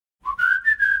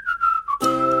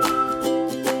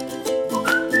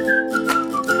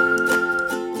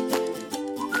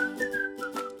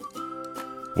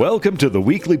Welcome to the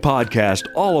weekly podcast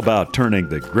all about turning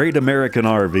the great American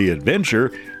RV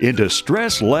adventure into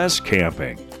stress-less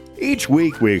camping. Each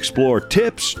week we explore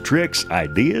tips, tricks,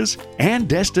 ideas, and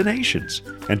destinations,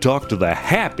 and talk to the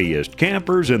happiest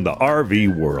campers in the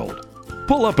RV world.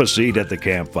 Pull up a seat at the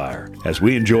campfire as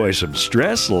we enjoy some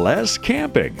stress-less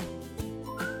camping.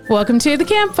 Welcome to the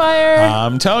campfire.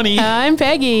 I'm Tony. I'm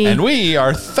Peggy. And we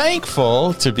are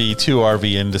thankful to be two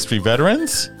RV industry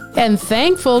veterans. And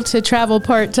thankful to travel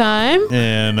part-time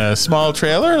in a small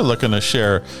trailer, looking to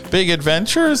share big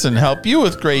adventures and help you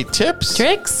with great tips,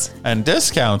 tricks, and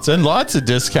discounts. And lots of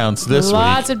discounts this week.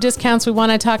 Lots of discounts we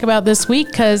want to talk about this week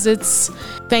because it's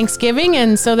Thanksgiving,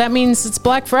 and so that means it's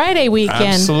Black Friday weekend.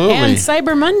 Absolutely. And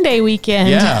Cyber Monday weekend.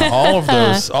 Yeah,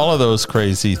 all of those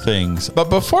crazy things. But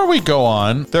before we go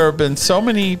on, there have been so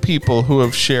many people who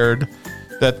have shared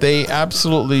that they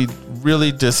absolutely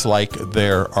really dislike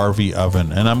their RV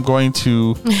oven. And I'm going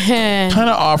to kind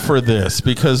of offer this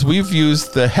because we've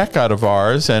used the heck out of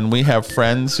ours and we have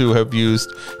friends who have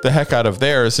used the heck out of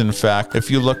theirs. In fact, if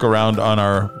you look around on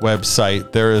our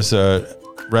website, there is a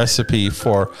recipe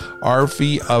for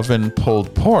RV oven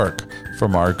pulled pork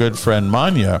from our good friend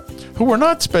Manya, who we're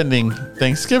not spending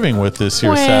Thanksgiving with this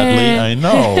year, sadly. I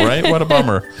know, right? What a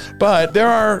bummer. But there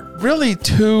are really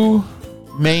two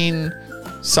main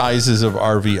sizes of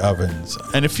RV ovens.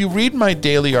 And if you read my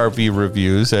daily RV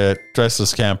reviews at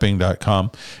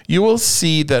stresslesscamping.com, you will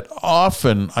see that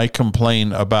often I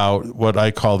complain about what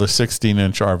I call the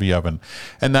 16-inch RV oven.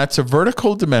 And that's a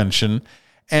vertical dimension,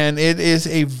 and it is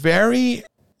a very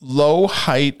low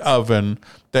height oven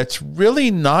that's really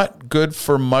not good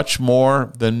for much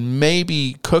more than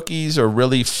maybe cookies or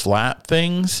really flat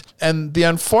things. And the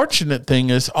unfortunate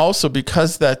thing is also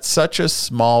because that's such a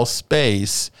small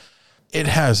space, it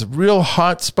has real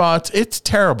hot spots. It's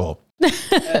terrible.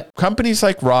 Companies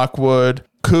like Rockwood,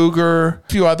 Cougar, a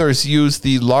few others use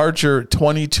the larger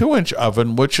 22-inch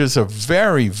oven, which is a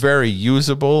very, very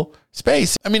usable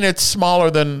space. I mean, it's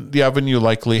smaller than the oven you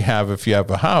likely have if you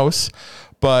have a house,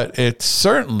 but it's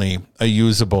certainly a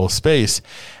usable space.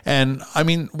 And I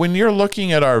mean, when you're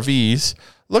looking at RVs,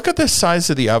 look at the size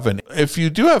of the oven. If you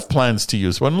do have plans to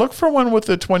use one, look for one with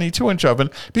a 22-inch oven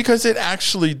because it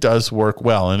actually does work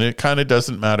well. And it kind of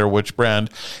doesn't matter which brand.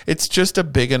 It's just a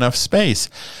big enough space.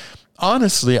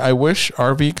 Honestly, I wish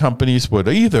RV companies would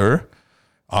either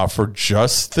offer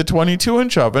just the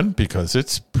 22-inch oven because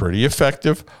it's pretty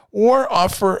effective, or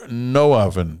offer no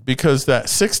oven because that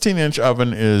 16-inch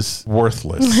oven is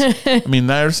worthless. I mean,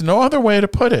 there's no other way to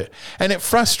put it. And it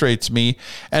frustrates me.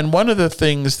 And one of the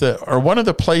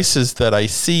places that I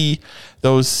see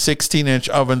those 16-inch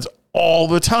ovens all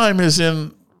the time is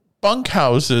in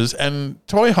bunkhouses and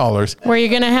toy haulers. Where you're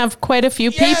going to have quite a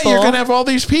few people. Yeah, you're going to have all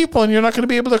these people and you're not going to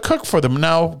be able to cook for them.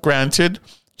 Now, granted,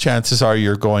 chances are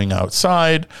you're going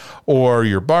outside or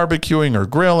you're barbecuing or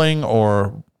grilling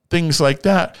or things like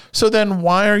that. So then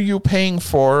why are you paying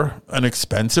for an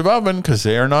expensive oven? Because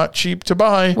they are not cheap to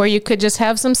buy. Where you could just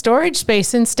have some storage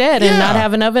space instead and not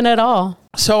have an oven at all.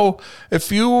 So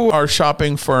if you are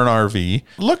shopping for an RV,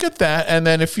 look at that. And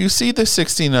then if you see the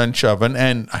 16-inch oven,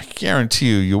 and I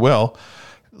guarantee you will,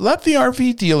 let the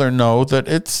RV dealer know that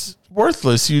it's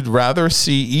worthless. You'd rather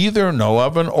see either no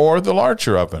oven or the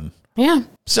larger oven. Yeah.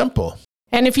 Simple.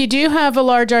 And if you do have a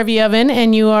large RV oven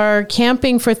and you are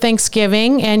camping for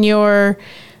Thanksgiving and you've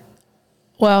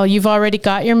already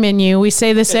got your menu. We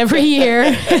say this every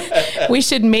year. We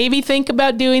should maybe think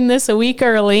about doing this a week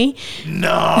early.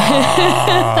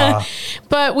 No.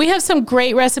 But we have some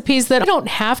great recipes that don't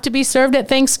have to be served at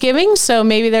Thanksgiving. So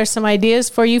maybe there's some ideas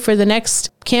for you for the next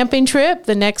camping trip,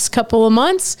 the next couple of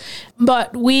months.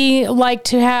 But we like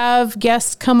to have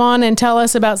guests come on and tell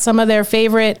us about some of their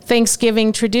favorite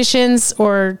Thanksgiving traditions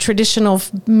or traditional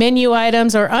menu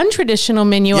items or untraditional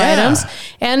menu items.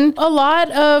 And a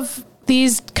lot of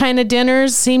these kind of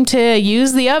dinners seem to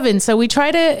use the oven. So we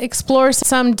try to explore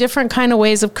some different kind of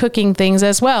ways of cooking things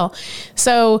as well.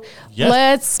 So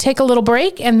let's take a little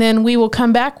break and then we will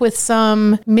come back with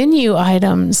some menu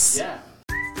items. Yeah.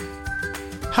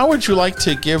 How would you like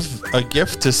to give a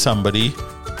gift to somebody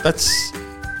that's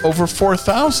over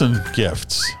 4,000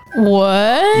 gifts?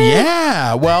 What?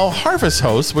 Yeah. Well, Harvest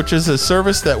Host, which is a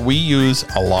service that we use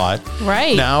a lot,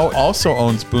 right now also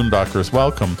owns Boondockers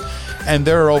Welcome. And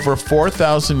there are over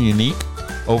 4,000 unique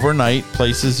overnight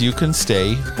places you can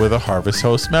stay with a Harvest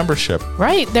Host membership.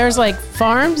 Right. There's like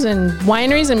farms and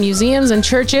wineries and museums and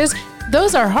churches.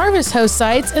 Those are Harvest Host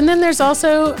sites. And then there's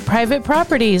also private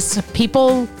properties.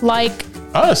 People like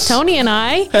us, Tony and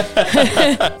I,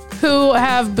 who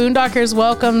have Boondockers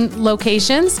Welcome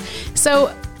locations.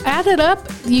 So added up,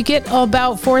 you get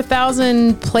about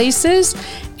 4,000 places.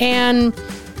 And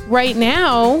right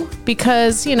now,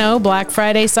 because, Black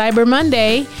Friday, Cyber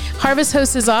Monday, Harvest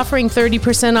Host is offering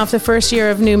 30% off the first year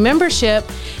of new membership.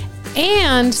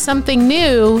 And something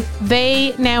new,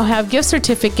 they now have gift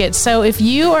certificates. So if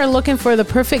you are looking for the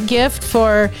perfect gift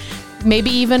for maybe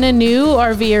even a new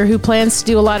RVer who plans to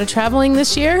do a lot of traveling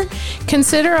this year,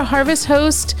 consider a Harvest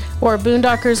Host or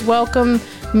Boondockers Welcome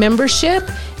membership,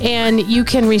 and you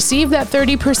can receive that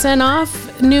 30%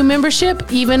 off new membership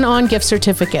even on gift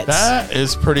certificates. That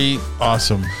is pretty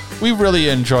awesome. We really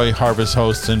enjoy Harvest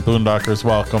Hosts and Boondockers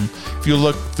Welcome. If you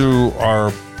look through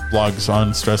our blogs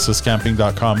on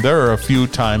stresslesscamping.com, there are a few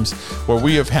times where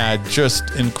we have had just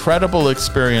incredible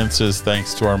experiences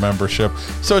thanks to our membership.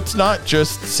 So it's not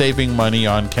just saving money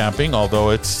on camping,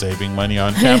 although it's saving money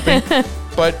on camping,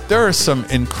 but there are some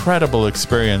incredible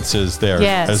experiences there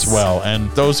as well, and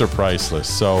those are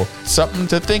priceless. So something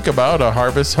to think about, a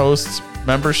Harvest Hosts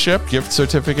membership, gift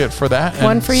certificate for that.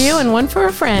 One for you and one for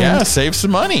a friend. Yeah, save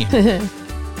some money.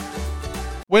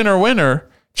 Winner.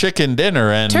 Chicken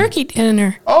dinner and turkey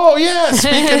dinner. Oh, yeah.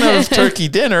 Speaking of turkey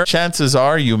dinner, chances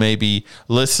are you may be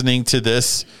listening to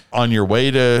this on your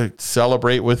way to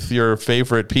celebrate with your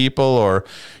favorite people, or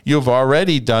you've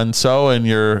already done so and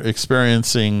you're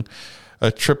experiencing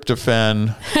a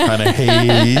tryptophan kind of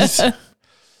haze.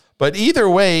 But either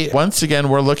way, once again,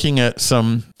 we're looking at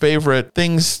some favorite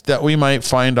things that we might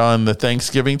find on the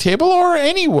Thanksgiving table or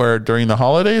anywhere during the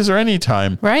holidays or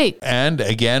anytime. Right. And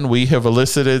again, we have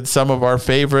elicited some of our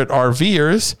favorite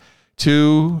RVers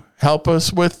to help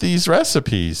us with these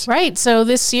recipes. Right. So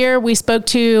this year we spoke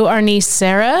to our niece,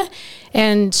 Sarah,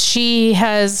 and she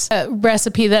has a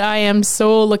recipe that I am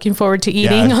so looking forward to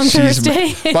eating on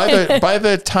Thursday. By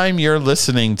the time you're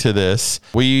listening to this,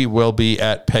 we will be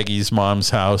at Peggy's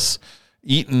mom's house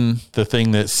eating the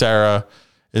thing that Sarah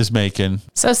is making.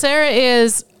 So Sarah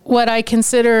is what I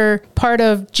consider part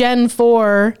of Gen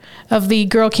 4 of the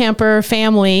Girl Camper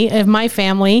family, of my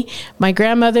family. My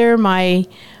grandmother, my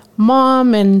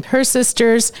mom and her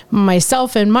sisters,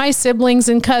 myself and my siblings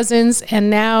and cousins, and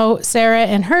now Sarah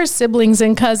and her siblings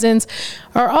and cousins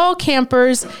are all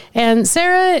campers. And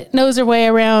Sarah knows her way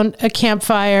around a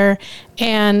campfire,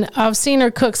 and I've seen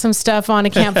her cook some stuff on a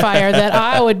campfire that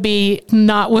I would be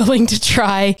not willing to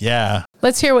try. Yeah.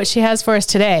 Let's hear what she has for us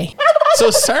today. So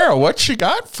Sarah, what you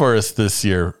got for us this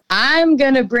year? I'm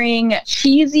going to bring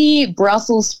cheesy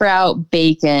Brussels sprout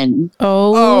bacon.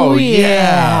 Oh,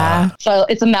 yeah. So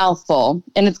it's a mouthful,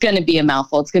 and it's going to be a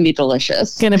mouthful. It's going to be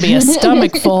delicious. It's going to be a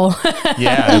stomach full.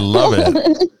 Yeah, I love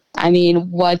it. I mean,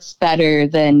 what's better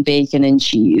than bacon and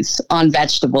cheese on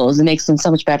vegetables? It makes them so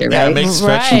much better, right? Yeah, it makes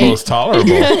vegetables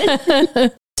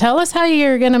tolerable. Tell us how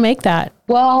you're going to make that.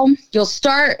 Well, you'll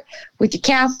start with your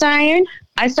cast iron.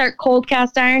 I start cold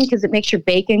cast iron because it makes your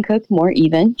bacon cook more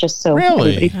even. Just so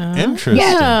really interesting.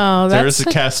 Yeah, there's a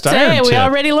cast iron. We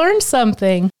already learned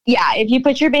something. Yeah, if you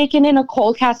put your bacon in a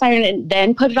cold cast iron and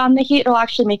then put it on the heat, it'll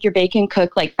actually make your bacon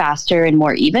cook like faster and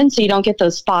more even. So you don't get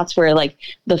those spots where like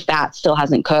the fat still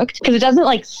hasn't cooked because it doesn't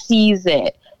like seize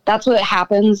it. That's what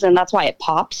happens, and that's why it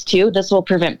pops, too. This will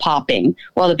prevent popping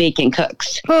while the bacon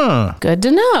cooks. Huh. Good to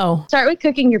know. Start with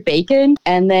cooking your bacon,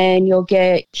 and then you'll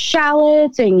get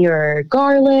shallots and your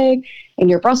garlic and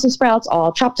your Brussels sprouts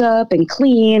all chopped up and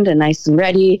cleaned and nice and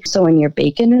ready. So when your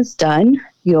bacon is done,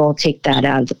 you'll take that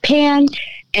out of the pan.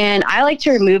 And I like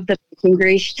to remove the bacon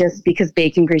grease just because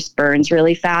bacon grease burns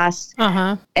really fast.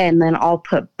 Uh-huh. And then I'll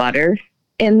put butter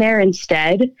in there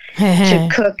instead to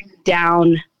cook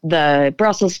down the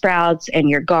Brussels sprouts and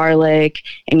your garlic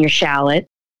and your shallot.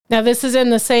 Now, this is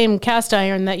in the same cast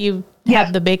iron that you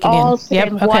have the bacon all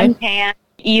in. One pan,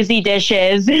 easy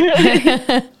dishes.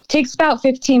 Takes about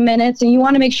 15 minutes, and you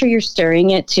want to make sure you're stirring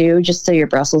it too, just so your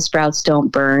Brussels sprouts don't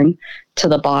burn to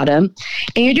the bottom.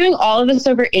 And you're doing all of this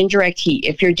over indirect heat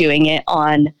if you're doing it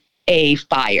on a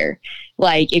fire.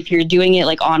 Like if you're doing it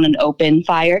like on an open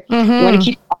fire, you want to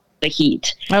keep off the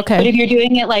heat. Okay. But if you're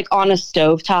doing it like on a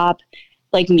stovetop,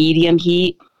 like medium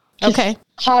heat. Okay.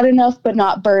 Hot enough, but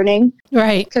not burning.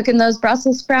 Right. Cooking those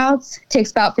Brussels sprouts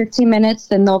takes about 15 minutes,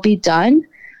 then they'll be done.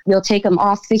 You'll take them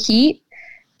off the heat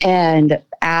and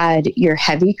add your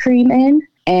heavy cream in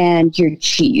and your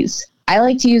cheese. I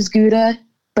like to use Gouda,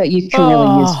 but you can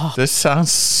really use... This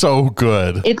sounds so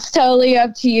good. It's totally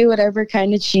up to you, whatever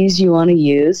kind of cheese you want to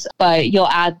use. But you'll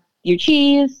add your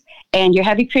cheese and your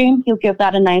heavy cream. You'll give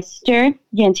that a nice stir.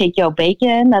 You can take your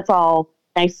bacon. That's all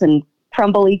nice and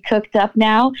crumbly cooked up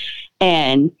now,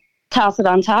 and toss it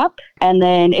on top. And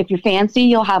then if you're fancy,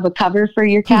 you'll have a cover for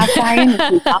your cast iron.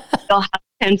 If not, you'll have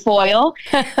tin foil.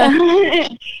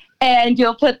 And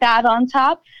you'll put that on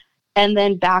top. and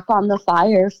then back on the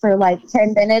fire for like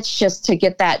 10 minutes just to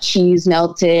get that cheese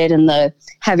melted and the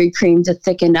heavy cream to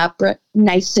thicken up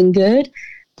nice and good.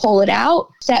 Pull it out,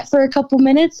 set for a couple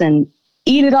minutes, and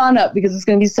eat it on up because it's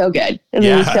going to be so good.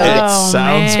 It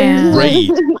sounds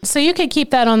great. So you could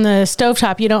keep that on the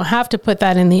stovetop. You don't have to put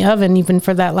that in the oven even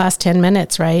for that last 10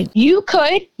 minutes, right? You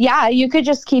could. Yeah, you could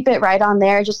just keep it right on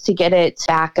there just to get it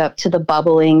back up to the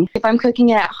bubbling. If I'm cooking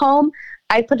it at home,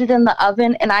 I put it in the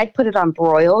oven and I'd put it on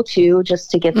broil too, just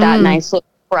to get that nice little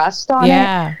crust on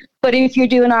it. But if you're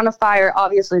doing on a fire,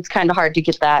 obviously it's kind of hard to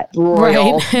get that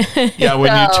broil. Right. Yeah,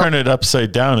 when you turn it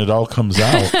upside down, it all comes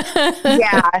out.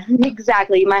 Yeah,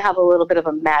 exactly. You might have a little bit of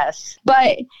a mess.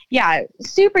 But yeah,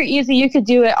 super easy. You could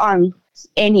do it on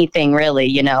anything really,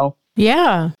 you know.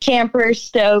 Yeah. Camper,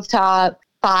 stovetop,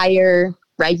 fire,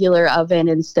 regular oven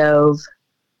and stove.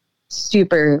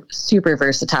 Super, super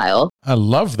versatile. I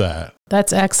love that.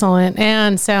 That's excellent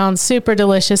and sounds super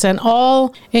delicious and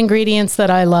all ingredients that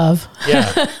I love.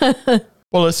 Yeah.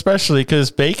 Well, especially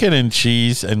because bacon and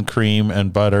cheese and cream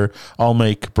and butter all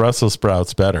make Brussels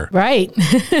sprouts better. Right.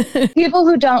 People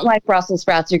who don't like Brussels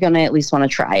sprouts are going to at least want to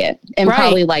try it and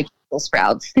probably like Brussels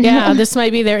sprouts. Yeah, this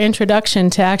might be their introduction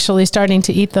to actually starting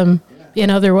to eat them in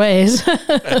other ways.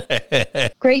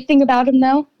 Great thing about them,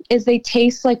 though, is they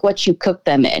taste like what you cook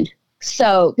them in.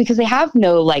 So, because they have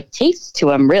no like taste to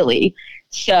them really.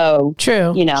 So,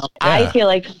 true. You know, I feel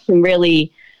like you can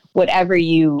really, whatever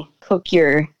you cook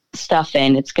your stuff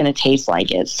in, it's going to taste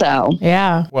like it. So,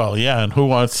 yeah. Well, yeah. And who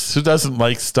doesn't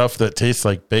like stuff that tastes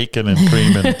like bacon and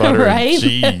cream and butter right?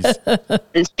 and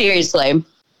cheese? Seriously.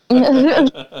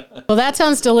 Well, that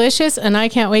sounds delicious. And I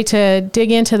can't wait to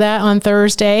dig into that on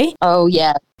Thursday. Oh,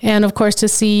 yeah. And of course, to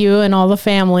see you and all the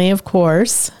family, of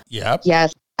course. Yep.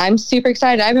 Yes. I'm super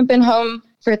excited. I haven't been home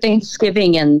for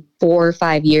Thanksgiving in 4 or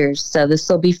 5 years. So this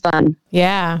will be fun.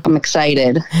 Yeah. I'm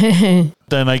excited.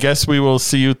 Then I guess we will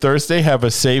see you Thursday. Have a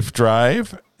safe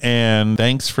drive. And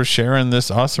thanks for sharing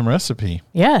this awesome recipe.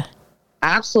 Yeah.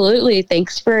 Absolutely.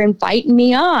 Thanks for inviting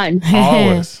me on.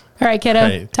 Always. All right, kiddo.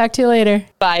 Hey. Talk to you later.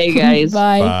 Bye, guys.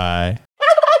 Bye. Bye.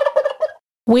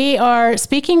 We are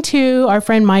speaking to our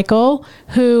friend Michael,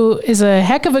 who is a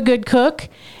heck of a good cook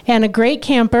and a great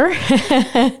camper.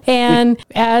 And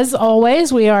as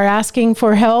always, we are asking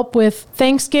for help with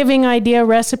Thanksgiving idea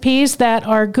recipes that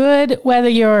are good, whether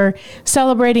you're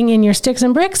celebrating in your sticks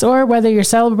and bricks or whether you're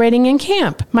celebrating in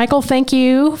camp. Michael, thank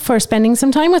you for spending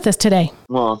some time with us today.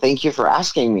 Well, thank you for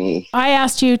asking me. I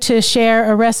asked you to share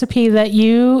a recipe that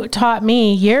you taught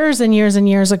me years and years and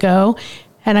years ago.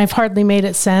 And I've hardly made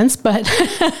it since, but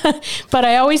but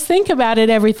I always think about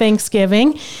it every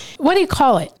Thanksgiving. What do you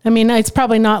call it? I mean, it's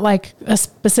probably not like a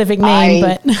specific name,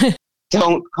 but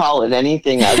don't call it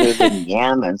anything other than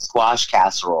yam and squash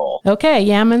casserole. Okay,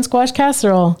 yam and squash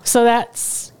casserole. So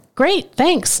that's great.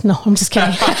 Thanks. No, I'm just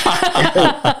kidding.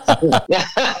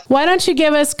 Why don't you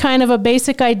give us kind of a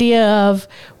basic idea of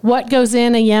what goes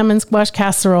in a yam and squash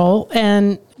casserole,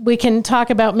 and we can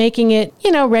talk about making it, you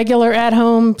know, regular at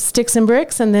home sticks and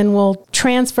bricks, and then we'll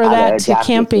transfer that to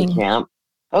camping. Camp.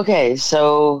 Okay,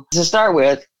 so to start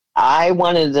with, I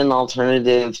wanted an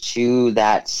alternative to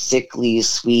that sickly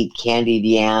sweet candied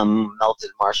yam,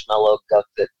 melted marshmallow guck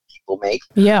that people make.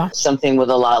 Yeah. Something with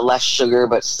a lot less sugar,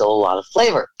 but still a lot of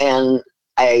flavor. And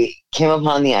I came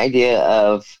upon the idea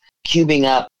of cubing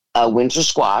up a winter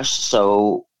squash,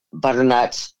 so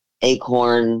butternut,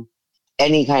 acorn,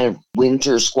 any kind of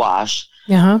winter squash,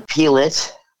 peel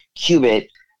it, cube it,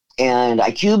 and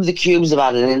I cube the cubes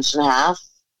about 1.5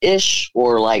 inches-ish,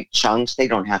 or like chunks. They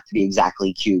don't have to be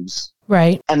exactly cubes.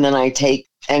 Right. And then I take,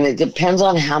 and it depends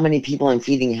on how many people I'm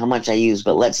feeding, how much I use,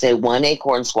 but let's say 1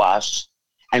 acorn squash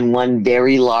and 1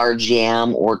 very large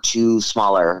yam or 2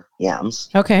 smaller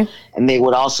yams. Okay. And they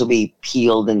would also be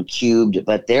peeled and cubed,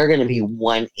 but they're going to be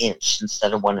 1 inch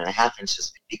instead of 1.5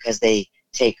 inches because they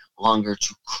take longer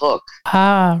to cook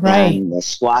than the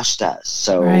squash does.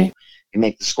 So you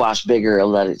make the squash bigger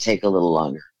and let it take a little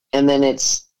longer. And then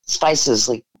it's spices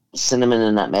like cinnamon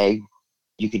and nutmeg.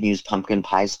 You could use pumpkin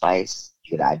pie spice.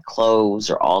 You could add cloves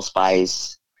or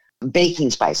allspice.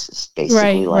 Baking spices,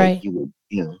 basically, you would,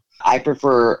 you know. I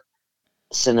prefer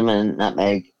cinnamon,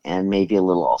 nutmeg, and maybe a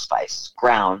little allspice.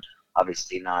 Ground,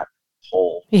 obviously not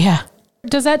whole. Yeah.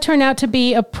 Does that turn out to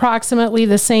be approximately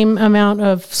the same amount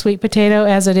of sweet potato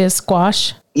as it is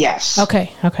squash? Yes.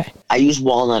 Okay. I use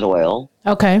walnut oil.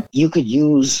 Okay. You could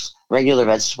use regular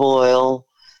vegetable oil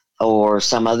or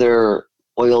some other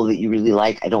oil that you really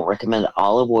like. I don't recommend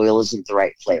olive oil. Isn't the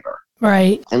right flavor.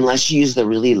 Right. Unless you use the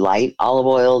really light olive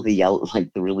oil, the yellow,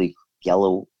 like the really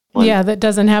yellow one. Yeah, that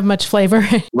doesn't have much flavor.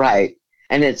 Right.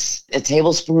 And it's a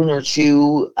tablespoon or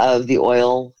 2 of the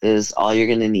oil is all you're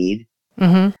going to need.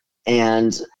 Mm-hmm.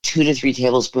 And 2 to 3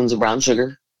 tablespoons of brown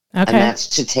sugar. Okay. And that's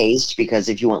to taste, because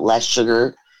if you want less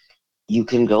sugar, you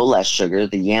can go less sugar.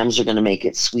 The yams are going to make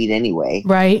it sweet anyway.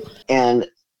 Right. And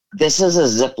this is a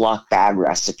Ziploc bag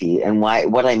recipe. And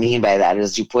what I mean by that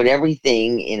is you put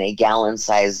everything in a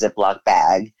gallon-sized Ziploc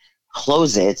bag,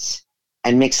 close it,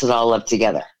 and mix it all up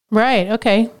together. Right.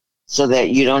 Okay. So that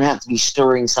you don't have to be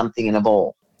stirring something in a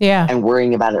bowl. Yeah. And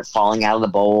worrying about it falling out of the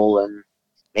bowl and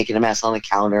making a mess on the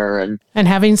counter. And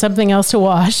having something else to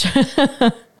wash.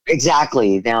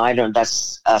 Exactly. Now,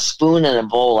 that's a spoon and a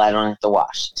bowl I don't have to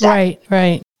wash. Exactly.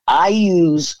 Right. I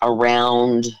use a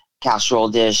round casserole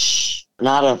dish,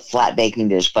 not a flat baking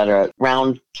dish, but a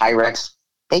round Pyrex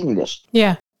baking dish.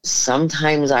 Yeah.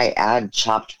 Sometimes I add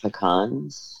chopped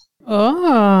pecans.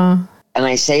 Oh. And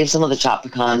I save some of the chopped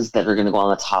pecans that are going to go on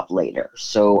the top later.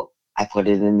 So I put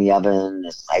it in the oven.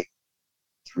 It's like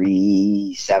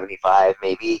 375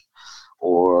 maybe,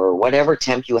 or whatever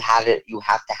temp you have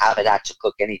to have it at to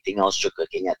cook anything else you're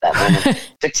cooking at that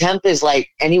moment. The temp is like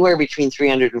anywhere between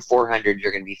 300 and 400,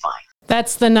 you're going to be fine.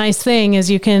 That's the nice thing,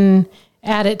 is you can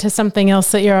add it to something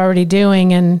else that you're already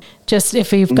doing. And just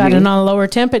if you've got it on a lower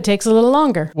temp, it takes a little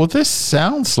longer. Well, this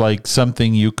sounds like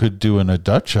something you could do in a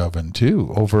Dutch oven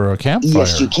too, over a campfire.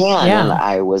 Yes, you can. Yeah. And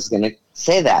I was going to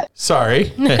say that.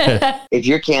 Sorry. If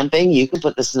you're camping, you can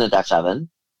put this in a Dutch oven.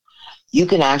 You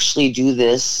can actually do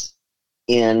this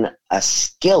in a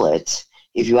skillet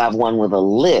if you have one with a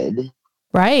lid.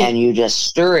 Right. And you just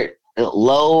stir it at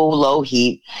low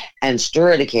heat and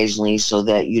stir it occasionally so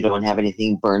that you don't have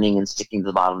anything burning and sticking to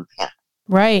the bottom of the pan.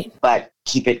 Right. But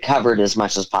keep it covered as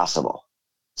much as possible.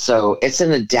 So it's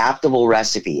an adaptable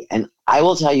recipe. And I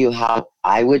will tell you how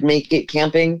I would make it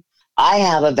camping. I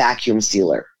have a vacuum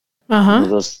sealer.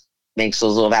 Makes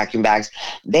those little vacuum bags.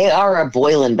 They are a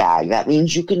boiling bag. That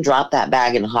means you can drop that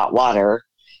bag in hot water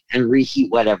and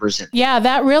reheat whatever's in it. Yeah,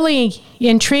 that really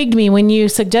intrigued me when you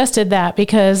suggested that,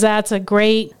 because that's a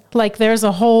great, like, there's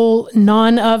a whole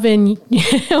non-oven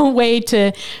way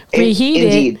to reheat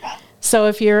Indeed. it. So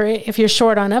if you're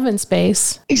short on oven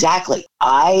space. Exactly.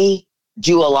 I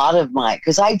do a lot of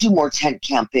because I do more tent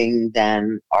camping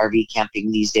than RV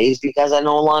camping these days because I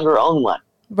no longer own one.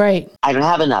 Right. I don't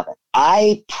have an oven.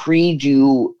 I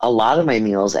pre-do a lot of my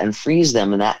meals and freeze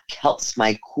them, and that helps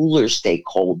my cooler stay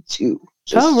cold too.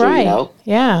 Just right. So you know.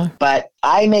 Yeah. But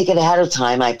I make it ahead of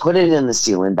time. I put it in the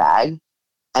sealing bag,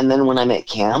 and then when I'm at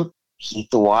camp, heat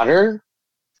the water,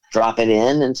 drop it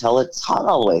in until it's hot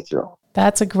all the way through.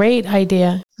 That's a great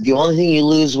idea. The only thing you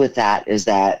lose with that is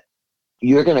that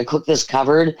you're going to cook this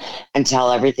covered until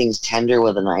everything's tender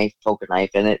with a knife, poke a knife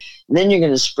in it. And then you're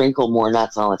going to sprinkle more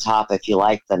nuts on the top if you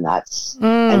like the nuts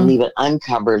and leave it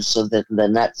uncovered so that the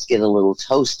nuts get a little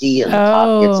toasty and the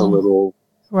top gets a little,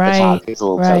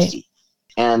 toasty.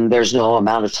 And there's no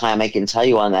amount of time I can tell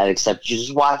you on that except you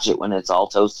just watch it when it's all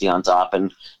toasty on top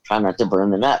and try not to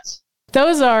burn the nuts.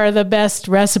 Those are the best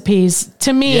recipes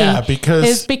to me. Yeah,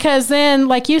 because then,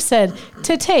 like you said,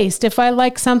 to taste. If I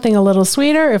like something a little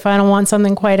sweeter, if I don't want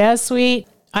something quite as sweet,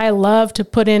 I love to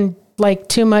put in like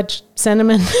too much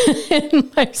cinnamon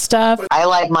in my stuff. I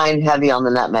like mine heavy on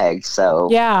the nutmeg, so.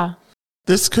 Yeah.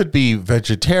 This could be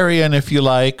vegetarian if you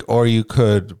like, or you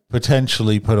could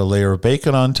potentially put a layer of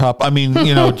bacon on top. I mean,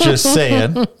 just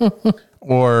saying.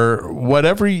 Or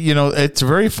whatever, it's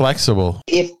very flexible.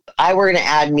 If I were going to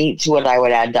add meat to it, I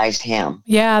would add diced ham.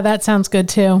 Yeah, that sounds good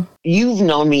too. You've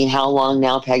known me how long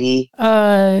now, Peggy?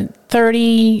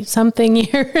 30 something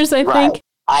years, I think.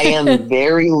 I am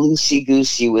very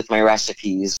loosey-goosey with my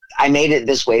recipes. I made it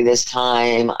this way this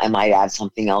time. I might add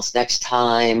something else next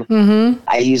time. Mm-hmm.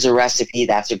 I use a recipe.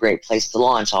 That's a great place to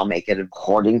launch. I'll make it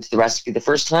according to the recipe the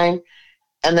first time,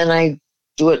 and then I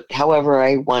do it however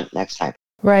I want next time.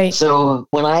 Right. So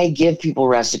when I give people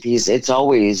recipes, it's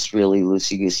always really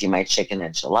loosey-goosey. My chicken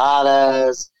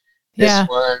enchiladas, this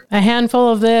one. A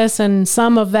handful of this and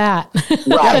some of that. Right.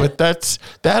 Yeah, but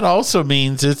that also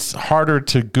means it's harder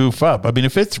to goof up. I mean,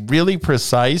 if it's really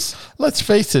precise, let's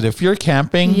face it, if you're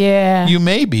camping, you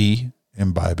may be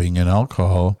imbibing in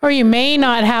alcohol. Or you may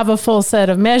not have a full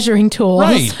set of measuring tools.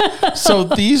 Right. So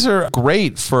these are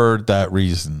great for that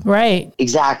reason. Right.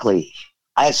 Exactly.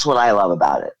 That's what I love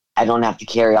about it. I don't have to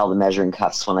carry all the measuring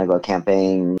cups when I go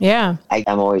camping. Yeah.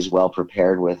 I'm always well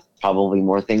prepared with probably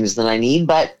more things than I need,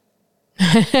 but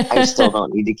I still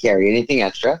don't need to carry anything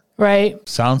extra. Right.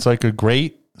 Sounds like a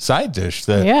great side dish.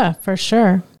 Yeah, for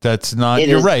sure. That's not,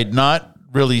 you're right, not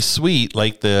really sweet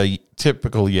like the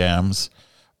typical yams,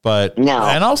 but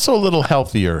and also a little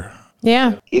healthier.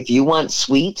 Yeah. If you want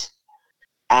sweet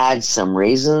add some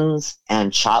raisins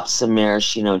and chop some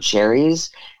maraschino cherries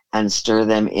and stir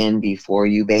them in before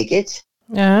you bake it.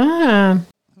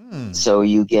 So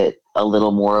you get a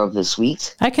little more of the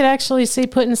sweet. I could actually see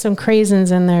putting some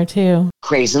craisins in there too.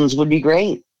 Craisins would be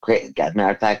great. Matter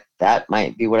of fact, that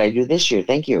might be what I do this year.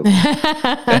 Thank you.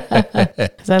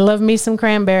 Because I love me some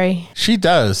cranberry. She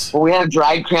does. Well, we have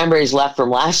dried cranberries left from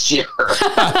last year.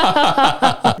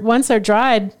 Once they're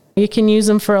dried, you can use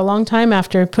them for a long time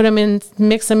after. Put them in,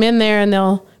 mix them in there, and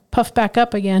they'll puff back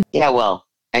up again. Yeah, well,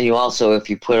 and you also,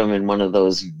 if you put them in one of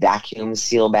those vacuum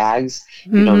seal bags,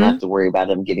 you don't have to worry about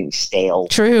them getting stale.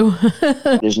 True.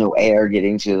 There's no air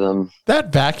getting to them.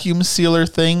 That vacuum sealer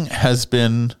thing has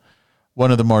been one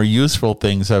of the more useful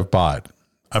things I've bought.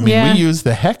 I mean, we use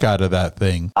the heck out of that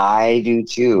thing. I do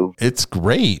too. It's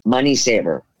great. Money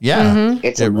saver. Yeah,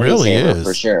 It's a money really saver is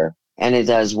for sure. And it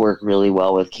does work really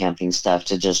well with camping stuff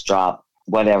to just drop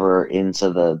whatever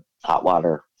into the hot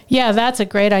water. Yeah, that's a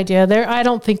great idea. I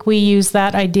don't think we use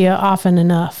that idea often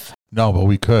enough. No, but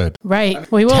we could.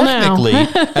 Right. We will now.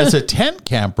 Technically, as a tent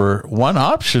camper, one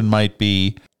option might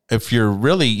be if you're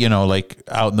really, like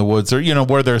out in the woods or,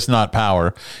 where there's not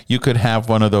power, you could have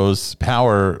one of those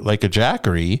power, like a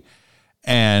Jackery.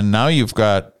 And now you've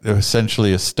got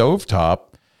essentially a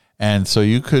stovetop. And so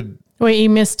you could. Wait, you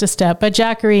missed a step. A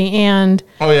Jackery and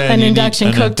an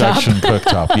induction cooktop. Induction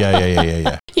cooktop.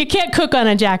 Yeah. You can't cook on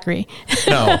a Jackery.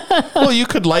 No. Well, you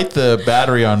could light the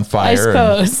battery on fire.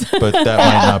 I suppose. But that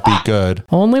might not be good.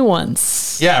 Only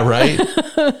once. Yeah, right.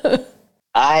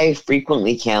 I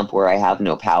frequently camp where I have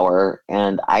no power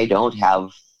and I don't have,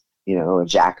 a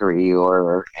Jackery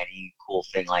or any cool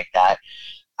thing like that.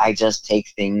 I just take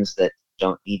things that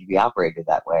don't need to be operated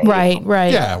that way.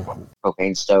 Right. Yeah.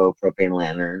 Propane stove, propane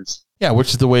lanterns. Yeah, which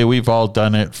is the way we've all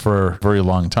done it for a very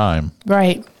long time.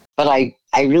 Right. But I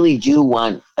really do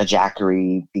want a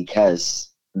Jackery because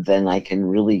then I can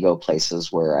really go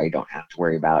places where I don't have to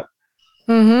worry about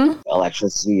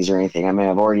electricities or anything. I mean,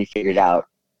 I've already figured out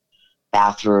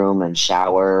bathroom and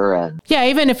shower and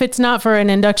even if it's not for an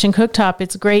induction cooktop,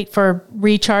 it's great for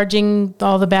recharging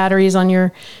all the batteries on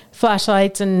your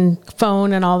flashlights and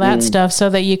phone and all that stuff so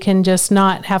that you can just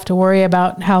not have to worry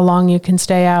about how long you can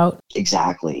stay out.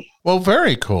 Exactly. Well,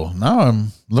 very cool. Now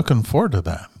I'm looking forward to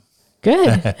that.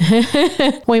 Good.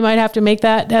 We might have to make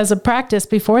that as a practice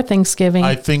before Thanksgiving.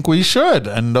 I think we should.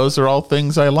 And those are all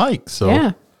things I like.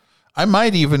 So I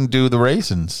might even do the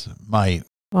raisins.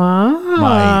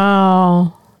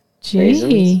 Wow. Gee.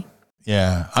 Raisins?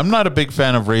 Yeah. I'm not a big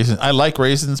fan of raisins. I like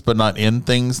raisins, but not in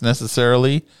things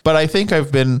necessarily. But I think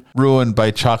I've been ruined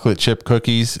by chocolate chip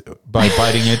cookies by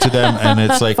biting into them. And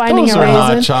it's like, those are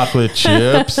not chocolate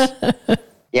chips.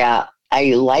 Yeah.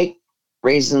 I like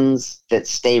raisins that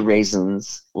stay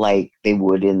raisins like they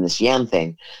would in this yam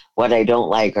thing. What I don't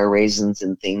like are raisins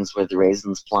in things where the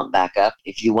raisins plump back up.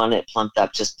 If you want it plumped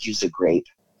up, just use a grape.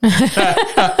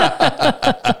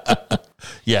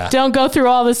 Yeah. Don't go through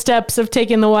all the steps of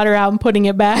taking the water out and putting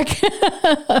it back.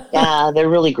 Yeah, they're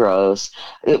really gross.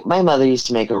 My mother used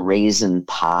to make a raisin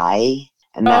pie.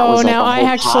 And that was like I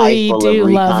actually do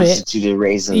love it.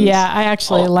 Raisins. Yeah, I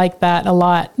actually like that a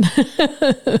lot.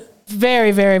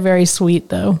 Very, very, very sweet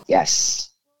though. Yes.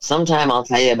 Sometime I'll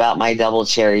tell you about my double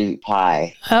cherry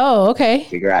pie. Oh, okay.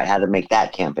 Figure out how to make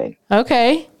that camping.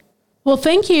 Okay. Well,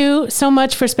 thank you so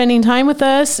much for spending time with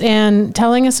us and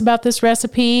telling us about this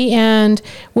recipe. And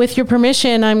with your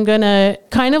permission, I'm going to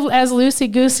kind of as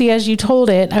loosey-goosey as you told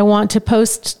it, I want to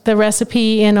post the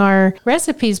recipe in our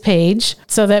recipes page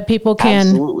so that people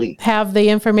can have the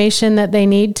information that they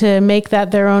need to make that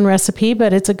their own recipe,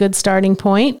 but it's a good starting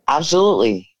point.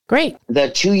 Absolutely. Great. The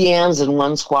 2 yams and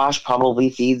 1 squash probably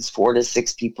feeds 4 to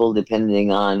 6 people, depending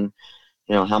on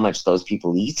how much those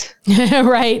people eat.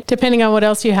 Right. Depending on what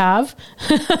else you have.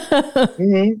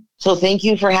 So thank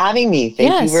you for having me.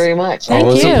 Thank you very much.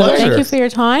 Thank you. Thank you for your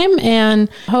time. And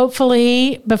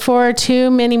hopefully before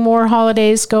too many more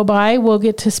holidays go by, we'll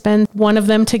get to spend one of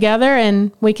them together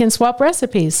and we can swap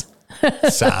recipes.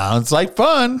 Sounds like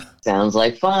fun. Sounds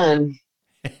like fun.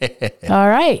 All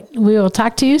right. We will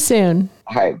talk to you soon.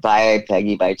 All right. Bye,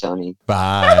 Peggy. Bye, Tony.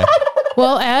 Bye.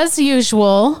 Well, as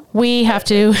usual, I have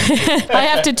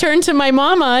to turn to my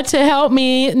mama to help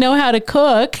me know how to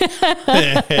cook.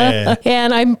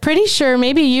 And I'm pretty sure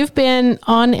maybe you've been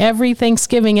on every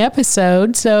Thanksgiving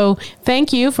episode. So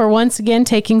thank you for once again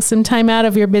taking some time out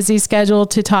of your busy schedule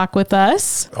to talk with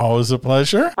us. Always a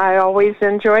pleasure. I always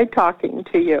enjoy talking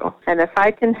to you. And if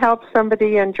I can help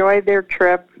somebody enjoy their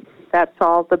trip, that's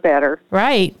all the better.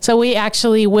 Right. So we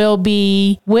actually will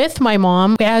be with my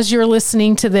mom as you're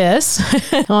listening to this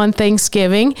on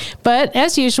Thanksgiving. But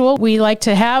as usual, we like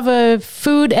to have a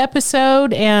food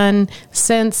episode. And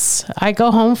since I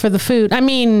go home for the food,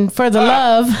 for the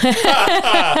love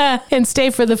and stay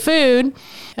for the food,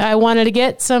 I wanted to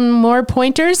get some more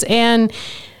pointers. And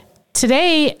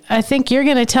today, I think you're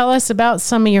going to tell us about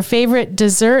some of your favorite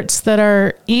desserts that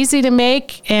are easy to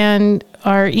make and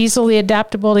are easily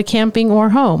adaptable to camping or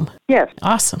home. Yes.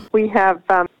 Awesome. We have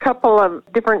a couple of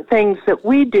different things that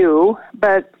we do,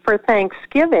 but for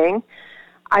Thanksgiving,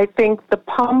 I think the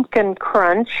pumpkin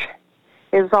crunch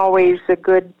is always a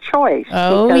good choice.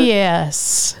 Oh, because,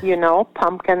 yes.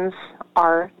 Pumpkins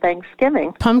are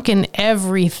Thanksgiving. Pumpkin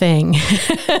everything.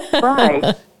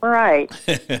 Right.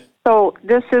 So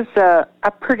this is a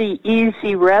pretty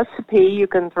easy recipe. You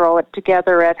can throw it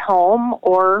together at home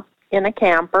or in a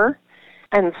camper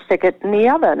and stick it in the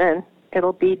oven, and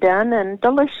it'll be done and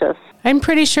delicious. I'm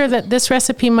pretty sure that this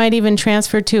recipe might even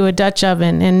transfer to a Dutch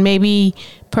oven and maybe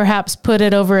perhaps put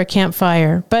it over a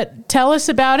campfire. But tell us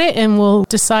about it and we'll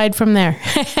decide from there.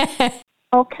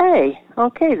 Okay,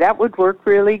 that would work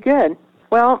really good.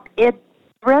 Well,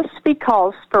 recipe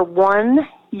calls for 1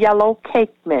 yellow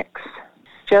cake mix.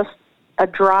 Just a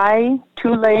dry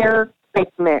 2-layer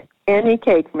cake mix, any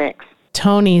cake mix.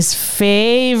 Tony's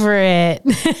favorite.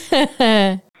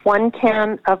 1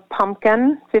 can of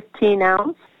pumpkin, 15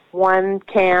 ounce, 1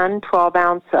 can, 12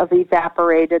 ounce of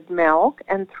evaporated milk,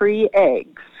 and 3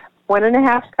 eggs.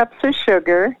 1.5 cups of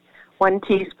sugar, 1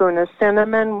 teaspoon of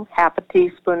cinnamon, half a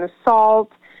teaspoon of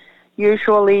salt,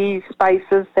 usually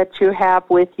spices that you have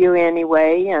with you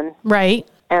anyway, and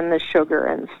the sugar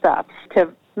and stuff.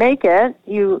 To make it,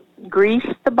 you grease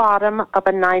the bottom of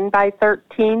a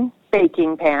 9x13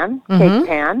 baking pan, cake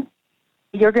pan.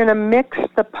 You're going to mix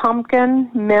the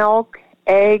pumpkin, milk,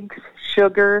 eggs,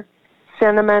 sugar,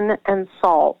 cinnamon, and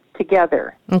salt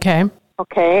together.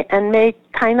 Okay, and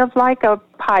make kind of like a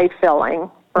pie filling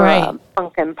for a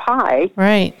pumpkin pie.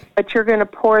 Right. But you're going to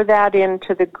pour that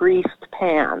into the greased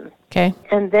pan. Okay.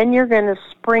 And then you're going to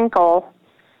sprinkle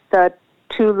the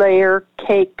 2-layer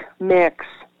cake mix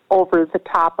over the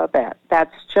top of it.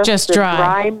 That's just the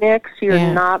dry mix.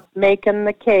 You're not making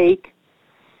the cake.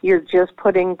 You're just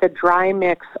putting the dry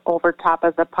mix over top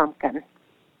of the pumpkin.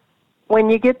 When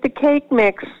you get the cake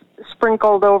mix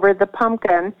sprinkled over the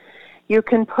pumpkin, you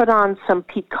can put on some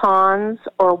pecans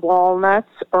or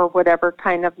walnuts or whatever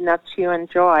kind of nuts you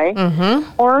enjoy,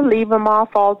 or leave them off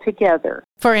altogether.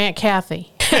 For Aunt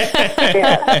Kathy.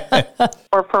 Yes.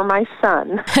 Or for my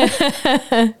son.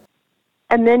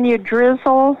 And then you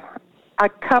drizzle a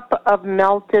cup of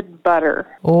melted butter.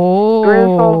 Oh.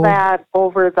 Drizzle that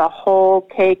over the whole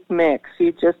cake mix.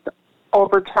 You just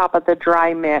over top of the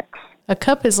dry mix. A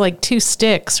cup is like 2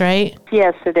 sticks, right?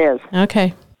 Yes, it is.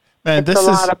 Okay. Man, it's a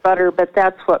lot of butter, but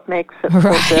that's what makes it so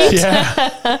good.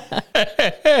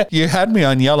 Yeah. You had me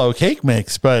on yellow cake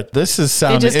mix, but this is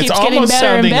sounding, it's almost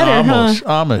sounding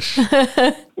Amish.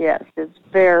 Yes, it's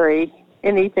very,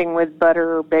 anything with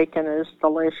butter or bacon is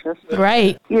delicious.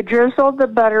 Right. You drizzle the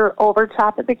butter over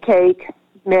top of the cake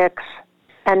mix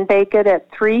and bake it at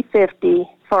 350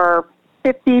 for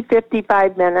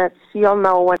 55 minutes. You'll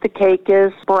know when the cake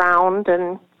is browned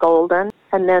and golden,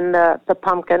 and then the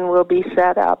pumpkin will be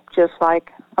set up just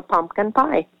like a pumpkin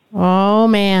pie. Oh,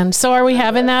 man. So are we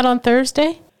having that on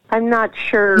Thursday? I'm not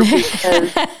sure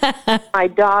because my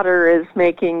daughter is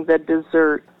making the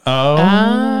dessert.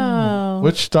 Oh.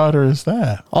 Which daughter is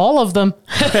that? All of them.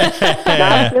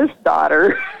 Not this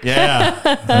daughter. Yeah.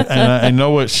 And I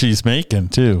know what she's making,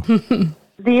 too.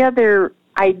 The other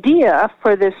idea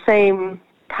for the same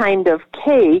kind of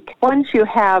cake, once you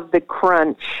have the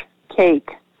crunch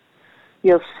cake,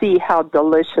 you'll see how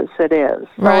delicious it is.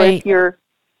 Right. So if you're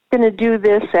going to do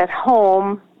this at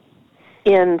home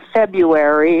in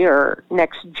February or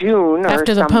next June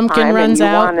after or the pumpkin runs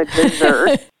out, want a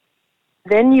dessert,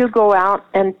 then you go out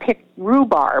and pick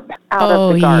rhubarb out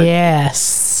of the garden. Oh,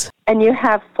 yes. And you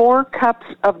have 4 cups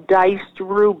of diced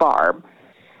rhubarb.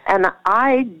 And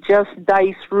I just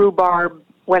dice rhubarb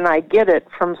when I get it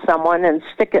from someone and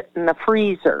stick it in the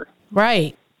freezer.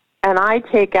 Right. And I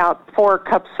take out 4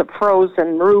 cups of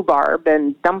frozen rhubarb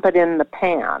and dump it in the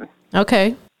pan.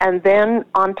 Okay. And then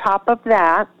on top of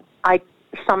that, I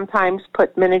sometimes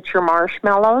put miniature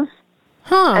marshmallows.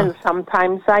 And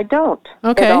sometimes I don't.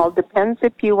 Okay. It all depends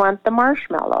if you want the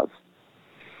marshmallows.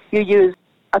 You use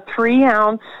a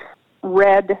 3-ounce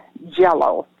red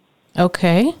Jell-O.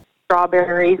 Okay.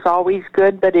 Strawberry is always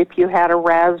good, but if you had a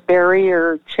raspberry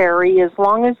or cherry, as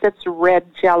long as it's red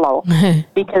Jell-O,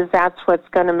 because that's what's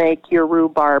going to make your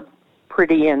rhubarb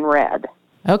pretty and red.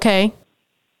 Okay.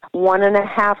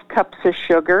 1.5 cups of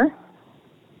sugar.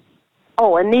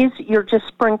 Oh, and these you're just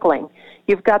sprinkling.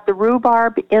 You've got the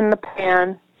rhubarb in the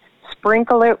pan.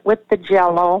 Sprinkle it with the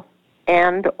Jell-O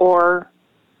and or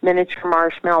miniature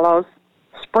marshmallows.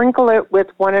 Sprinkle it with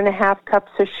 1.5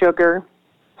 cups of sugar.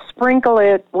 Sprinkle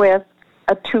it with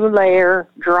a 2-layer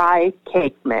dry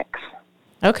cake mix.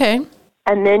 Okay.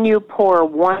 And then you pour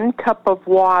 1 cup of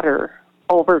water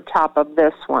over top of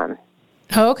this one.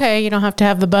 Okay, you don't have to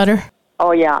have the butter.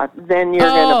 Oh, yeah. Then you're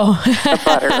going to put the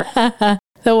butter.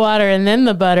 The water and then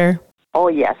the butter. Oh,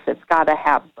 yes. It's got to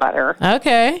have butter.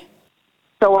 Okay.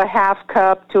 So 1/2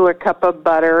 cup to 1 cup of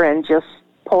butter and just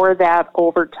pour that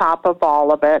over top of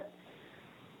all of it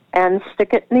and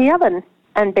stick it in the oven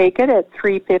and bake it at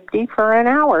 350 for an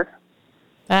hour.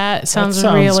 That sounds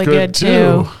really good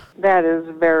too. That is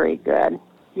very good.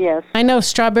 Yes. I know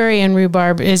strawberry and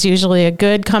rhubarb is usually a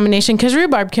good combination because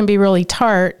rhubarb can be really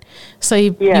tart. So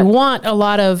you want a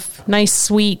lot of nice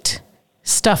sweet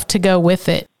stuff to go with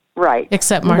it. Right.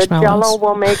 Except marshmallows. The Jell-O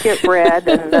will make it red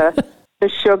and the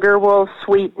sugar will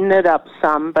sweeten it up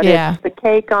some. But it's the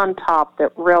cake on top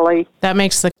that really... That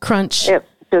makes the crunch. It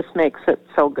just makes it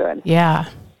so good. Yeah.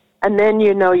 And then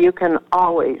you can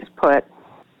always put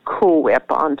Cool Whip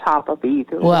on top of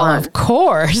either one. Well, of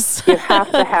course. You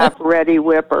have to have Ready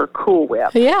Whip or Cool Whip.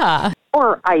 Yeah.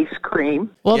 Or ice cream.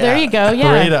 Well, there you go.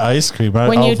 Yeah. Great ice cream.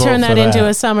 When you turn that into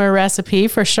a summer recipe,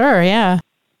 for sure. Yeah.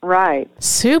 Right.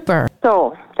 Super.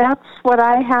 So that's what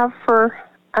I have for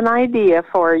an idea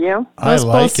for you. Those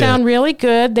both sound really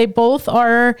good. They both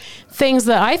are things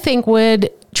that I think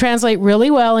would translate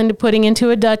really well into putting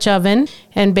into a Dutch oven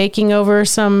and baking over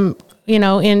some,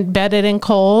 embedded in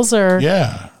coals or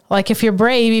like if you're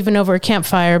brave, even over a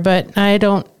campfire, but I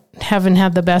haven't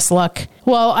had the best luck.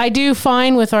 Well, I do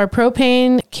fine with our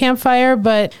propane campfire,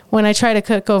 but when I try to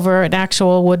cook over an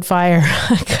actual wood fire,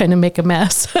 I kind of make a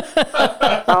mess.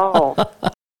 Oh.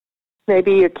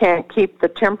 Maybe you can't keep the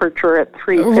temperature at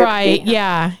 350. Right,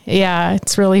 yeah.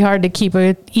 It's really hard to keep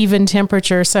an even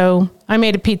temperature. So I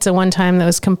made a pizza one time that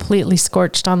was completely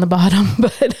scorched on the bottom.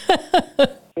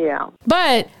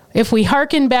 But if we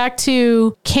hearken back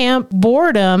to Camp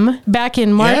Boredom back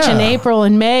in March and April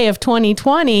and May of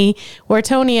 2020, where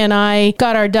Tony and I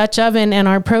got our Dutch oven and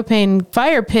our propane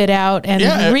fire pit out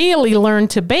and really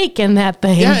learned to bake in that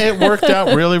thing. Yeah, it worked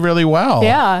out really, really well.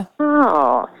 Yeah.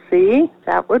 Oh, see,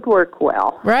 that would work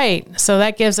well. Right. So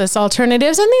that gives us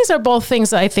alternatives. And these are both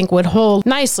things that I think would hold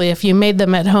nicely if you made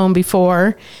them at home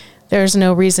before. There's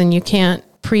no reason you can't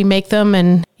pre-make them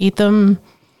and eat them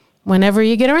whenever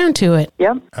you get around to it.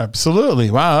 Yep. Absolutely.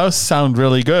 Wow, those sound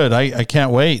really good. I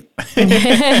can't wait.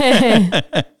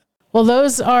 Well,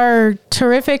 those are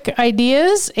terrific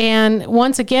ideas. And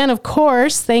once again, of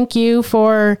course, thank you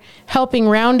for helping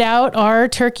round out our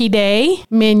Turkey Day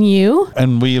menu.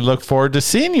 And we look forward to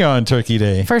seeing you on Turkey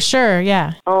Day. For sure,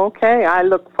 yeah. Okay, I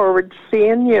look forward to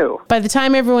seeing you. By the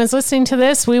time everyone's listening to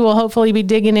this, we will hopefully be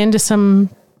digging into some...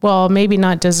 Well, maybe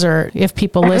not dessert if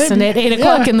people listen at 8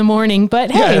 o'clock in the morning, but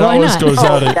hey, why not? It always goes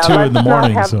out at 2 in the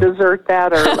morning. Let's not have dessert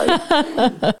that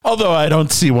early. Although I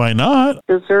don't see why not.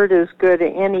 Dessert is good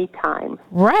any time.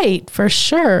 Right, for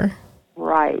sure.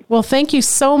 Right. Well, thank you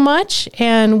so much,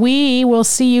 and we will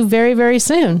see you very, very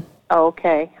soon.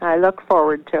 Okay, I look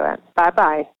forward to it.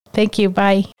 Bye-bye. Thank you.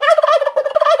 Bye.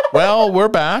 Well, we're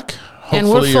back.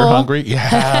 Hopefully you're hungry.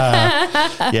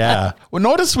 Yeah. Yeah. Well,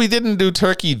 notice we didn't do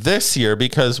turkey this year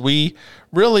because we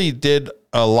really did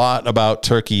a lot about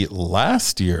turkey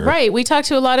last year. Right. We talked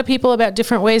to a lot of people about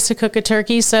different ways to cook a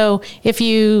turkey. So if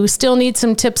you still need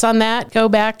some tips on that, go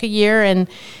back a year and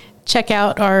check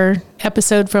out our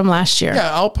episode from last year.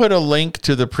 Yeah, I'll put a link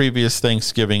to the previous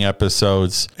Thanksgiving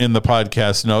episodes in the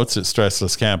podcast notes at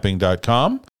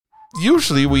stresslesscamping.com.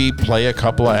 Usually we play a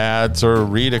couple of ads or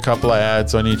read a couple of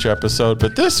ads on each episode,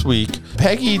 but this week,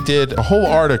 Peggy did a whole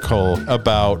article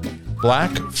about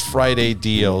Black Friday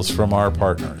deals from our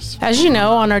partners. As you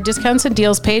know, on our discounts and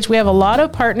deals page, we have a lot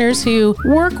of partners who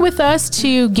work with us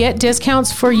to get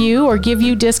discounts for you or give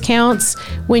you discounts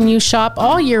when you shop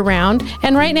all year round.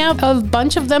 And right now, a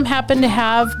bunch of them happen to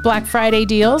have Black Friday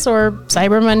deals or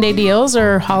Cyber Monday deals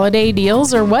or holiday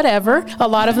deals or whatever. A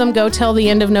lot of them go till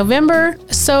the end of November.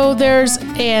 So there's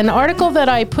an article that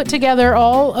I put together,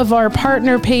 all of our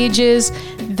partner pages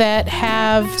that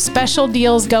have special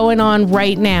deals going on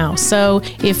right now. So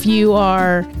if you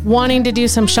are wanting to do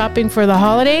some shopping for the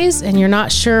holidays and you're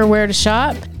not sure where to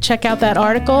shop, check out that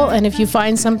article. And if you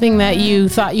find something that you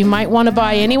thought you might want to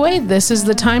buy anyway, this is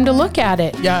the time to look at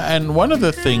it. Yeah, and one of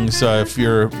the things, if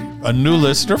you're a new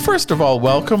listener, first of all,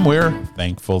 welcome. We're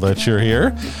thankful that you're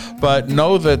here. But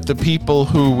know that the people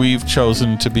who we've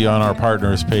chosen to be on our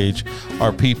partners page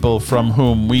are people from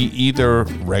whom we either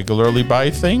regularly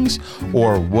buy things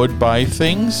or would buy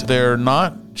things. They're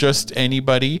not just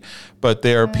anybody, but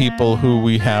they are people who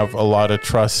we have a lot of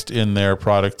trust in their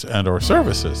product and or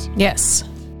services. Yes.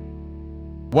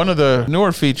 One of the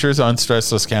newer features on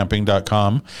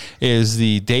stresslesscamping.com is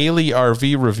the daily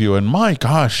RV review. And my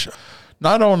gosh,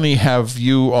 not only have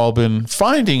you all been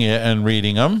finding it and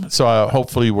reading them, so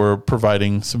hopefully we're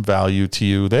providing some value to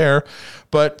you there,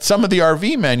 but some of the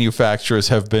RV manufacturers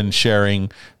have been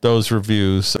sharing those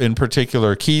reviews. In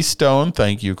particular, Keystone,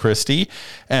 thank you, Christy,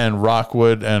 and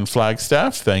Rockwood and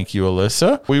Flagstaff, thank you,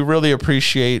 Alyssa. We really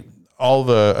appreciate all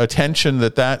the attention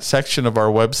that section of our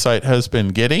website has been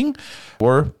getting.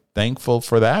 We're thankful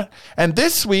for that. And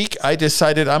this week, I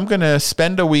decided I'm going to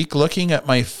spend a week looking at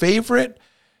my favorite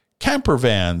camper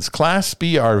vans, Class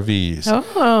B RVs.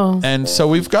 Oh. And so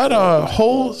we've got a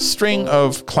whole string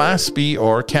of Class B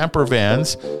or camper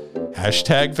vans,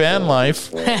 #van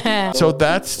life. So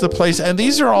that's the place. And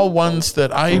these are all ones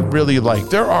that I really like.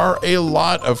 There are a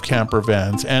lot of camper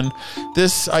vans. And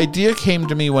this idea came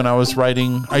to me when I was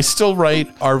I still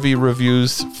write RV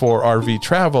reviews for RV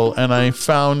travel. And I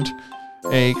found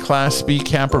a Class B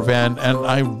camper van and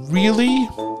I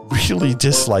really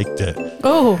disliked it.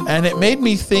 Oh. And it made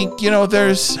me think,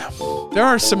 there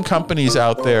are some companies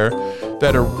out there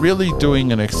that are really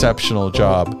doing an exceptional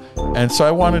job. And so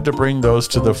I wanted to bring those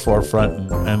to the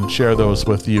forefront and share those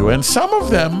with you. And some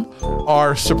of them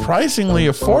are surprisingly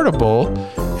affordable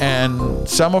and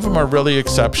some of them are really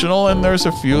exceptional. And there's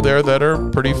a few there that are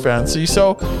pretty fancy.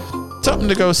 So something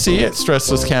to go see at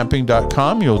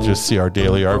stresslesscamping.com. You'll just see our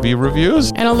daily RV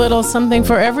reviews. And a little something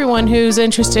for everyone who's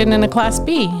interested in a Class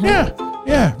B.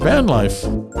 Yeah, van life.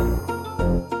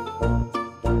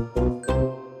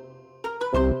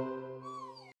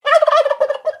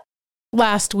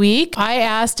 Last week, I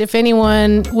asked if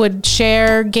anyone would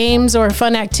share games or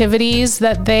fun activities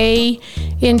that they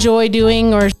enjoy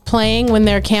doing or playing when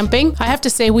they're camping. I have to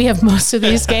say we have most of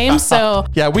these games, so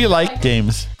yeah, we like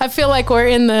games. I feel like we're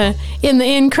in the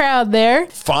in crowd there.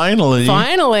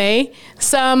 Finally,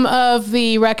 some of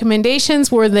the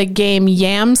recommendations were the game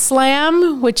Yam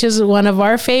Slam, which is one of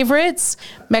our favorites.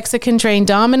 Mexican Train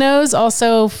Dominoes,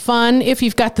 also fun if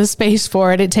you've got the space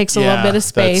for it. It takes a little bit of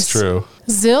space. That's true.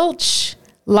 Zilch,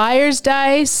 Liar's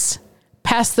Dice,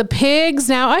 Pass the Pigs.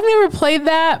 Now, I've never played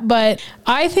that, but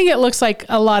I think it looks like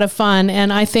a lot of fun,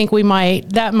 and I think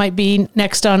that might be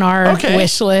next on our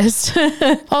wish list.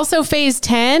 Also, Phase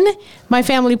 10. My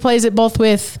family plays it both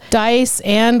with dice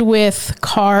and with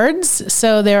cards,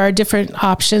 so there are different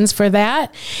options for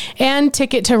that. And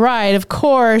Ticket to Ride, of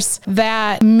course,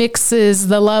 that mixes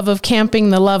the love of camping,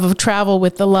 the love of travel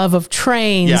with the love of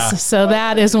trains. Yeah. So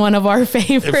that is one of our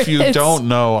favorites. If you don't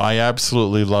know, I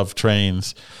absolutely love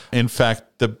trains. In fact,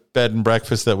 the bed and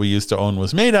breakfast that we used to own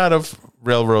was made out of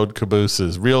railroad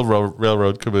cabooses.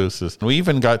 We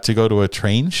even got to go to a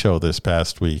train show this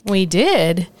past week. We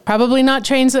did. Probably not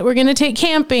trains that we're going to take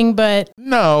camping, but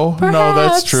no,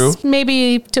 that's true.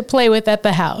 Maybe to play with at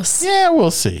the house. Yeah,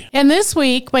 we'll see. And this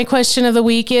week, my question of the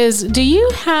week is, do you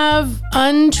have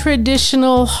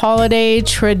untraditional holiday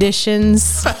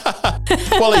traditions?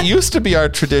 Well, it used to be our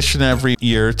tradition every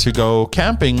year to go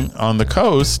camping on the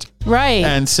coast. Right.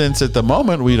 And since at the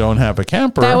moment we don't have a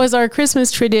camper. That was our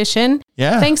Christmas tradition.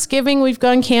 Yeah. Thanksgiving, we've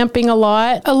gone camping a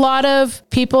lot. A lot of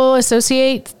people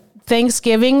associate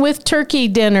Thanksgiving with turkey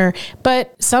dinner,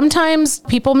 but sometimes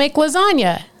people make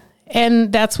lasagna.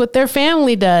 And that's what their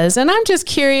family does. And I'm just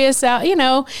curious out, you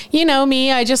know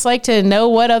me, I just like to know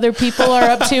what other people are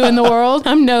up to in the world.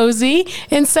 I'm nosy.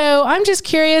 And so I'm just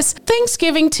curious,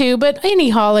 Thanksgiving too, but any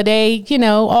holiday,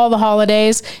 all the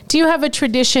holidays. Do you have a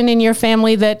tradition in your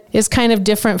family that is kind of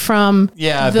different from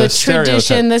the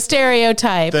tradition, the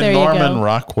stereotype? The Norman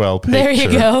Rockwell picture. There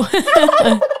you go.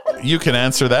 You can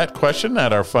answer that question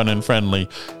at our fun and friendly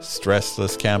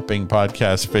Stressless Camping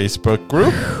Podcast Facebook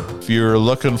group. If you're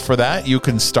looking for that, you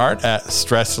can start at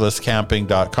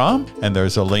stresslesscamping.com, and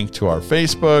there's a link to our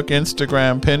Facebook,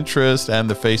 Instagram, Pinterest, and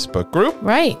the Facebook group.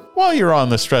 Right. While you're on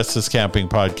the Stressless Camping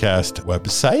Podcast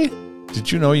website, did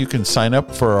you know you can sign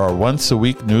up for our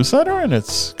once-a-week newsletter and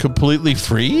it's completely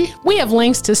free? We have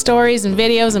links to stories and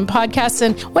videos and podcasts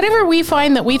and whatever we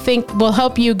find that we think will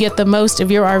help you get the most of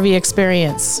your RV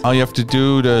experience. All you have to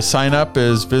do to sign up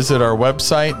is visit our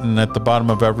website, and at the bottom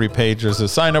of every page there's a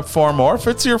sign-up form, or if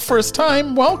it's your first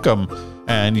time, welcome.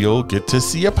 and you'll get to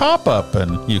see a pop-up,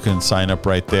 and you can sign up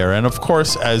right there. And of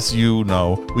course, as you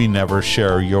know, we never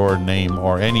share your name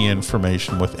or any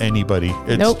information with anybody.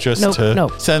 It's just to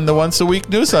send the once a week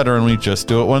newsletter, and we just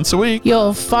do it once a week.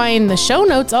 You'll find the show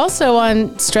notes also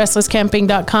on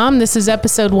stresslesscamping.com. This is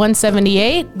episode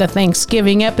 178, the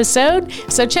Thanksgiving episode.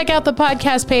 So check out the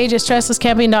podcast page at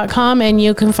stresslesscamping.com, and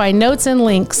you can find notes and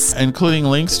links, including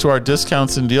links to our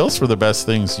discounts and deals for the best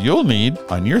things you'll need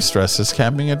on your stressless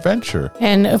camping adventure.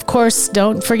 And of course,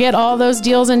 don't forget all those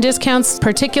deals and discounts,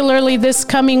 particularly this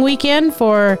coming weekend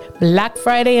for Black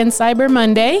Friday and Cyber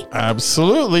Monday.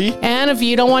 Absolutely. And if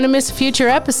you don't want to miss a future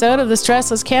episode of the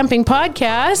Stressless Camping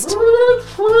Podcast,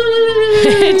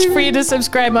 it's free to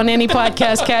subscribe on any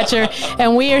podcast catcher,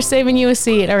 and we are saving you a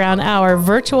seat around our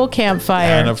virtual campfire.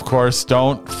 And of course,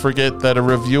 don't forget that a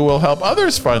review will help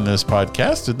others find this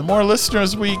podcast, and the more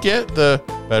listeners we get, the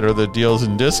better the deals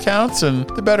and discounts, and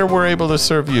the better we're able to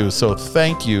serve you. So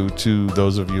thank you to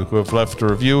those of you who have left a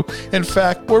review. In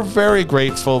fact, we're very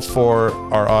grateful for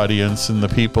our audience and the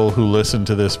people who listen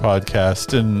to this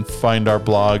podcast and find our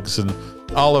blogs and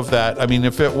all of that. I mean,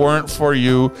 if it weren't for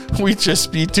you, we'd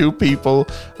just be two people,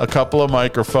 a couple of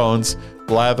microphones,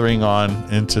 blathering on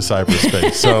into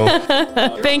cyberspace. So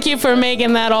thank you for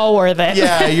making that all worth it.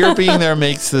 Yeah, your being there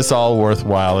makes this all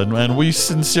worthwhile, and we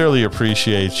sincerely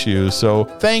appreciate you. So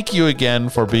thank you again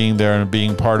for being there and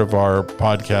being part of our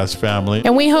podcast family.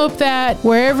 And we hope that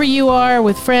wherever you are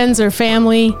with friends or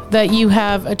family, that you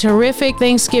have a terrific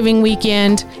Thanksgiving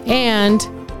weekend and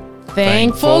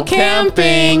thankful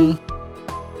camping.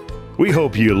 We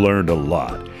hope you learned a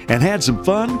lot and had some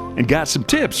fun and got some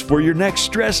tips for your next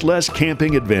stress-less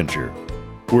camping adventure.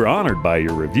 We're honored by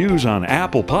your reviews on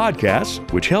Apple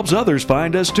Podcasts, which helps others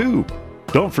find us too.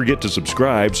 Don't forget to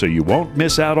subscribe so you won't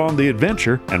miss out on the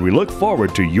adventure, and we look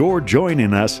forward to your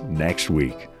joining us next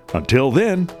week. Until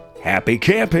then, happy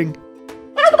camping!